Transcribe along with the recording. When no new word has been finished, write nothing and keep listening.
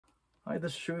Hi,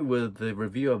 this is Shui with the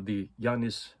review of the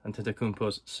Giannis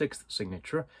Antetokounmpo's sixth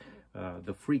signature,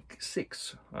 the Freak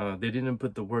 6. They didn't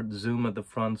put the word zoom at the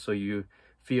front, so you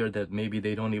fear that maybe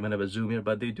they don't even have a zoom here,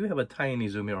 but they do have a tiny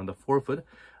zoom here on the forefoot,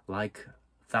 like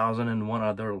 1,001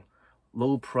 other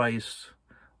low-priced,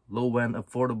 low-end,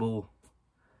 affordable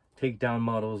takedown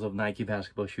models of Nike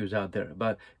basketball shoes out there.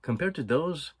 But compared to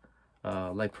those,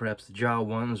 like perhaps the Ja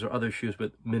ones or other shoes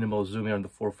with minimal zoom here on the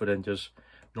forefoot and just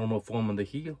normal foam on the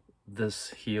heel, this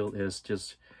heel is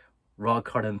just rock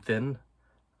hard and thin.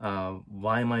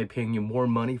 Why am I paying you more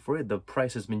money for it? The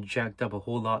price has been jacked up a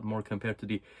whole lot more compared to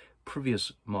the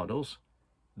previous models.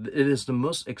 It is the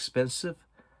most expensive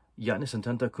Giannis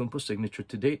Antetokounmpo signature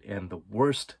to date and the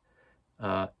worst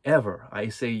ever. I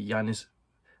say Giannis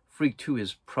Freak 2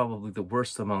 is probably the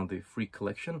worst among the Freak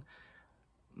collection.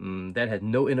 That had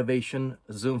no innovation,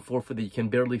 zoom forefoot that you can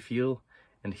barely feel,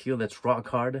 and heel that's rock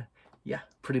hard. Yeah,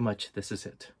 pretty much this is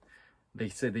it. They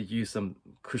say they use some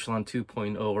Cushlan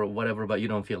 2.0 or whatever, but you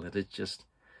don't feel it. It's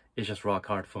just rock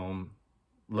hard foam,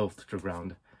 low to the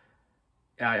ground.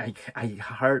 I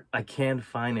can't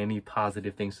find any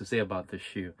positive things to say about this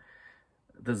shoe.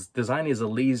 This design is a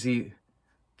lazy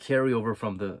carryover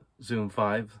from the Zoom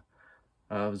 5,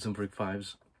 Zoom Freak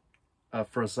 5s.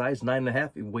 For a size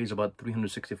 9.5, it weighs about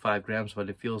 365 grams, but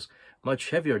it feels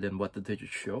much heavier than what the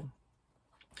digits show.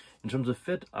 In terms of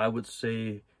fit, I would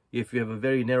say if you have a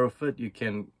very narrow foot, you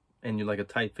can, and you like a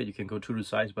tight fit, you can go true to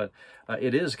size, but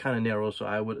it is kind of narrow, so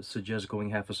I would suggest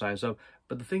going half a size up.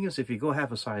 But the thing is, if you go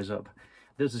half a size up,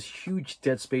 there's this huge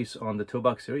dead space on the toe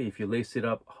box area. If you lace it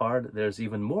up hard, there's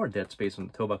even more dead space on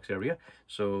the toe box area.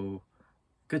 So,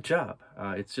 good job.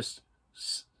 It's just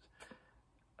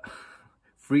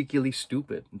freakily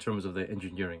stupid in terms of the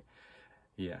engineering.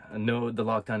 Yeah, I know the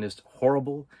lockdown is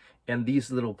horrible, and these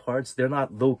little parts, they're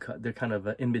not low cut. They're kind of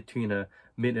in between a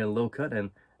mid and low cut, and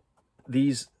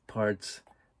these parts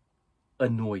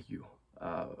annoy you.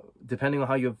 Depending on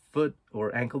how your foot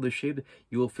or ankle is shaped,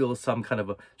 you will feel some kind of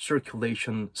a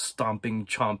circulation, stomping,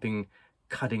 chomping,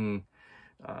 cutting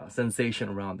sensation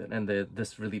around it, and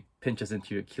this really pinches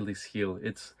into your Achilles heel.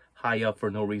 It's high up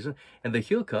for no reason, and the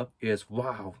heel cup is,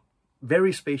 wow,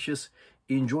 very spacious.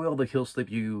 Enjoy all the heel slip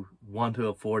you want to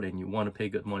afford and you want to pay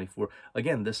good money for.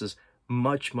 Again, this is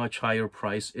much higher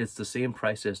price. It's the same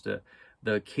price as the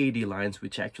KD lines,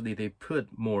 which actually they put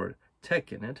more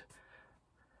tech in it.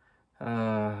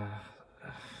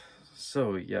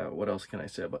 So yeah, what else can I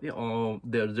say about it? Oh,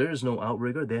 there is no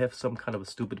outrigger. They have some kind of a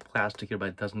stupid plastic here, but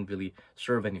it doesn't really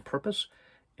serve any purpose.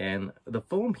 And the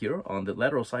foam here on the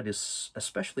lateral side is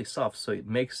especially soft, so it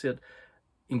makes it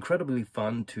incredibly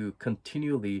fun to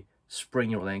continually sprain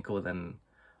your ankle and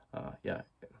yeah,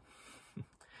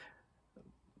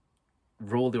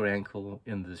 roll your ankle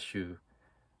in this shoe.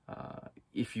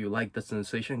 If you like the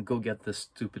sensation, go get this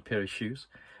stupid pair of shoes.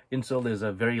 Insole is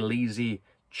a very lazy,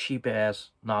 cheap-ass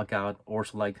knockout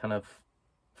Orsolite kind of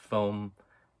foam,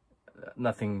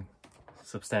 nothing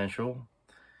substantial.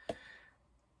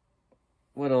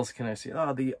 What else can I say?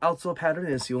 The outsole pattern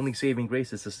is the only saving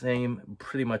grace. It's the same,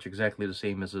 pretty much exactly the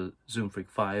same as the Zoom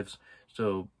Freak 5s.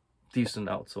 So decent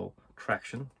outsole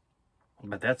traction.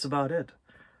 But that's about it.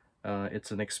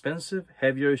 It's an expensive,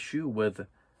 heavier shoe with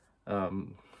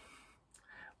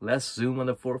less zoom on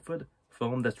the forefoot,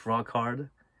 foam that's rock hard,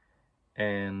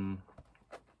 and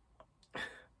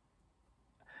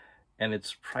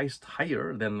it's priced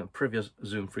higher than the previous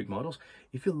Zoom Freak models.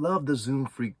 If you love the Zoom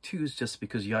Freak 2s just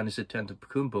because Giannis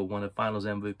Antetokounmpo won a Finals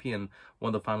MVP and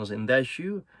won the Finals in that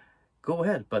shoe, go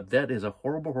ahead. But that is a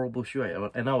horrible shoe,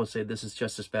 and I would say this is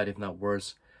just as bad, if not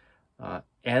worse.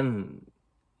 And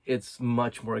it's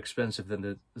much more expensive than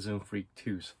the Zoom Freak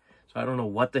 2s. So I don't know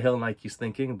what the hell Nike's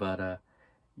thinking, but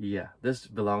yeah, this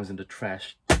belongs in the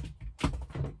trash